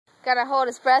Gotta hold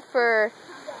his breath for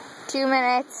 2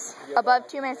 minutes, above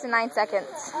 2 minutes and 9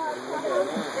 seconds.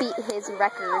 Beat his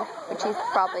record, which he's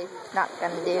probably not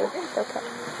gonna do. It's okay.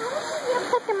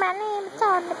 Look at my name, it's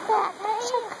on the back.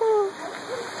 So cool.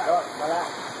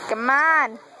 Come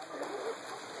on.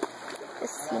 The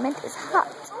cement is hot.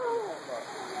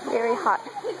 Very hot.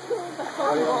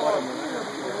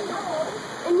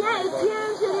 And yeah, it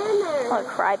jams it in there. Oh,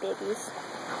 crybabies.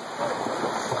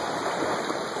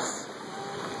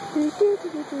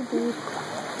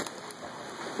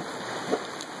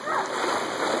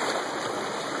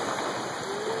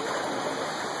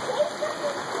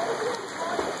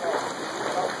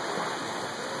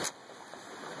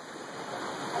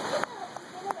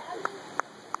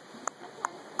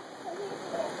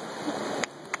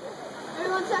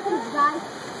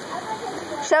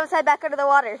 Shove his head back under the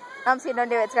water. No, I'm just kidding, don't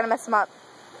do it. It's gonna mess him up.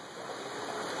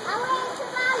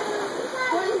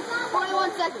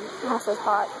 21 seconds. Oh, so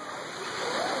hot.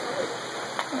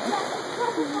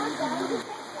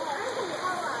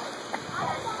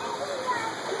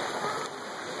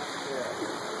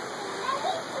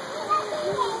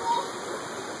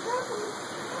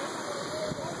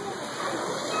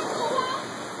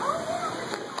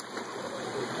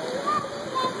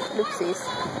 Oopsies.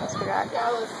 Almost forgot.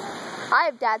 I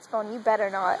have Dad's phone. You better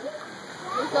not.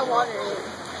 There's no water in it.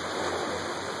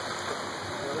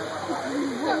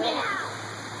 1 minute.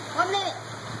 1 minute.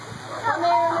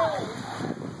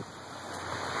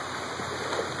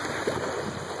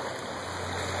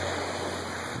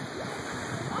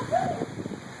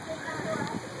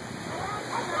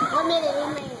 1 minute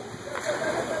remaining.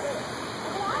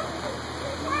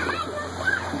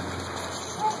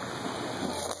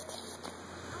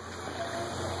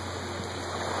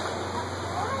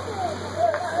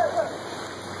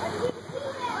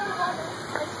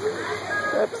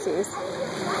 Oopsies.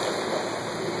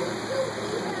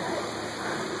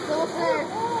 Almost there.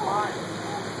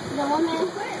 The 1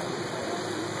 minute.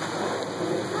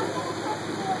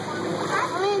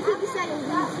 Only 50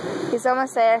 seconds. He's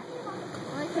almost there.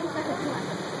 Only 10 seconds left.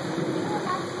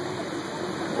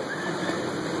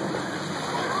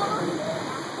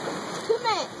 2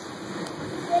 minutes.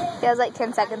 He has like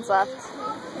 10 seconds left.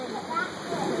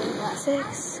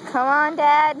 6. Come on,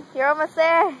 Dad. You're almost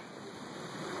there.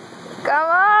 Come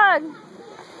on.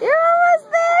 You're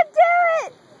almost there. Do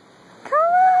it. Come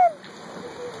on.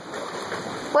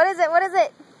 What is it? What is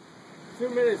it? 2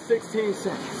 minutes, 16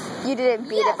 seconds. You didn't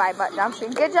beat it by much. No, I'm sure.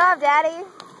 Good job, Daddy.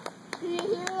 Did you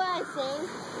hear what I sang?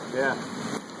 Yeah.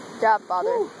 Good job,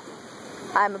 Father.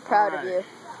 I'm proud of you.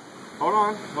 Hold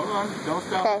on. Don't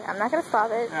stop. Okay, I'm not going to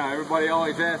stop it. Yeah, everybody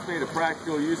always asks me the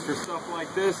practical use for stuff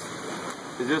like this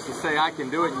is just to say I can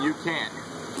do it and you can't.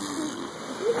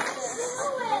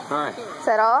 All right. Is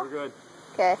that all? We're good.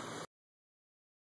 Okay.